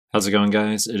How's it going,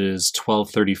 guys? It is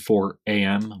 12:34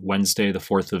 a.m. Wednesday, the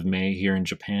 4th of May here in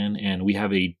Japan, and we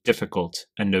have a difficult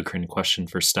endocrine question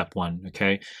for step one,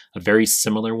 okay? A very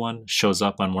similar one shows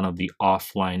up on one of the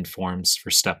offline forms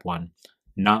for step one.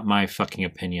 Not my fucking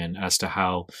opinion as to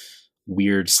how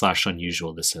weird slash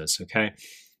unusual this is, okay?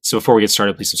 So before we get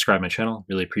started, please subscribe to my channel.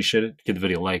 Really appreciate it. Give the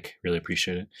video a like. Really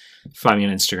appreciate it. Find me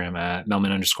on Instagram at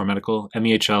melman_medical,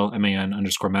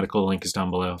 MEHLMAN_medical. Link is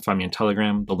down below. Find me on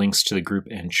Telegram. The links to the group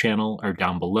and channel are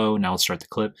down below. Now let's start the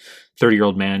clip.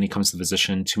 30-year-old man. He comes to the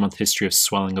physician. 2-month history of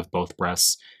swelling of both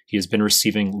breasts. He has been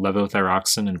receiving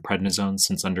levothyroxine and prednisone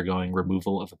since undergoing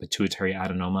removal of a pituitary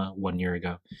adenoma 1 year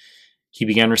ago. He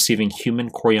began receiving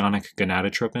human chorionic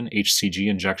gonadotropin, HCG,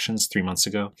 injections 3 months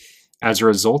ago. As a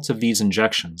result of these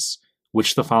injections,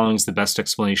 which of the following is the best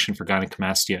explanation for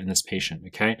gynecomastia in this patient,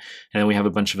 okay? And then we have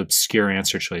a bunch of obscure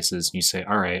answer choices, and you say,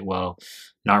 all right, well,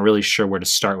 not really sure where to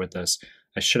start with this.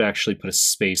 I should actually put a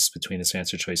space between this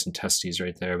answer choice and testes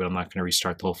right there, but I'm not going to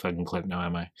restart the whole fucking clip now,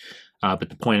 am I? But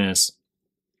the point is,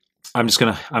 I'm just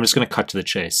gonna cut to the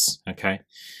chase, okay?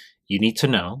 You need to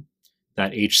know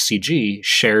that HCG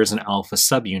shares an alpha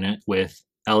subunit with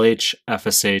LH,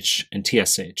 FSH, and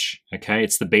TSH, okay?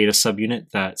 It's the beta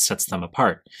subunit that sets them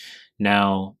apart.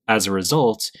 Now, as a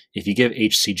result, if you give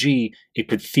HCG, it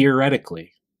could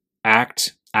theoretically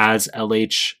act as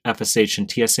LH, FSH, and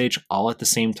TSH all at the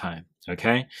same time,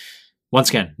 okay? Once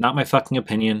again, not my fucking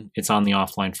opinion. It's on the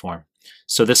offline form.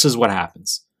 So this is what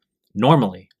happens.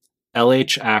 Normally,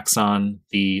 LH acts on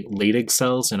the Leydig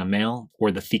cells in a male or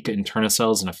the theca interna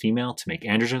cells in a female to make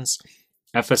androgens.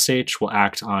 FSH will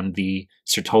act on the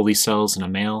Sertoli cells in a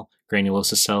male,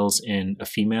 granulosa cells in a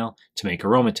female to make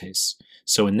aromatase.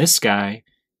 So in this guy,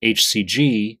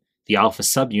 HCG, the alpha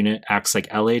subunit, acts like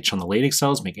LH on the Leydig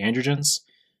cells, make androgens.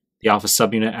 The alpha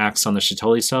subunit acts on the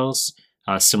Sertoli cells,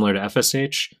 similar to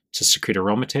FSH, to secrete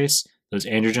aromatase. Those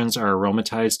androgens are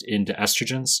aromatized into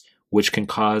estrogens, which can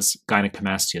cause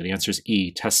gynecomastia. The answer is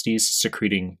E, testes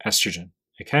secreting estrogen,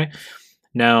 okay?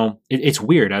 Now, it's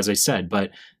weird, as I said,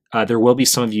 but there will be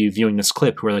some of you viewing this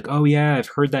clip who are like, oh yeah, I've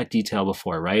heard that detail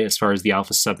before, right? As far as the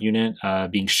alpha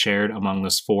subunit being shared among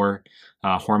those four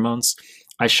hormones.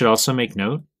 I should also make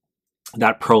note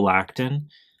that prolactin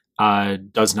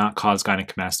does not cause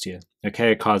gynecomastia,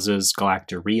 okay? It causes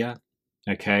galactorrhea,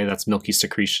 okay? That's milky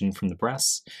secretion from the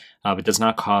breasts, but does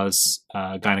not cause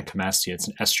gynecomastia. It's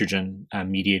an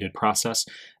estrogen-mediated process.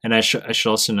 And I should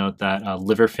also note that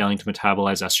liver failing to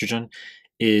metabolize estrogen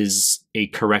is a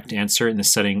correct answer in the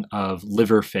setting of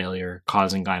liver failure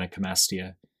causing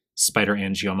gynecomastia, spider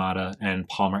angiomata, and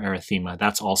palmar erythema.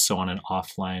 That's also on an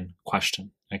offline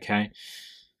question, okay?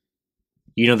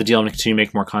 You know the deal. I'm going to continue to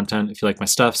make more content. If you like my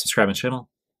stuff, subscribe to my channel,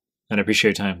 and I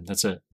appreciate your time. That's it.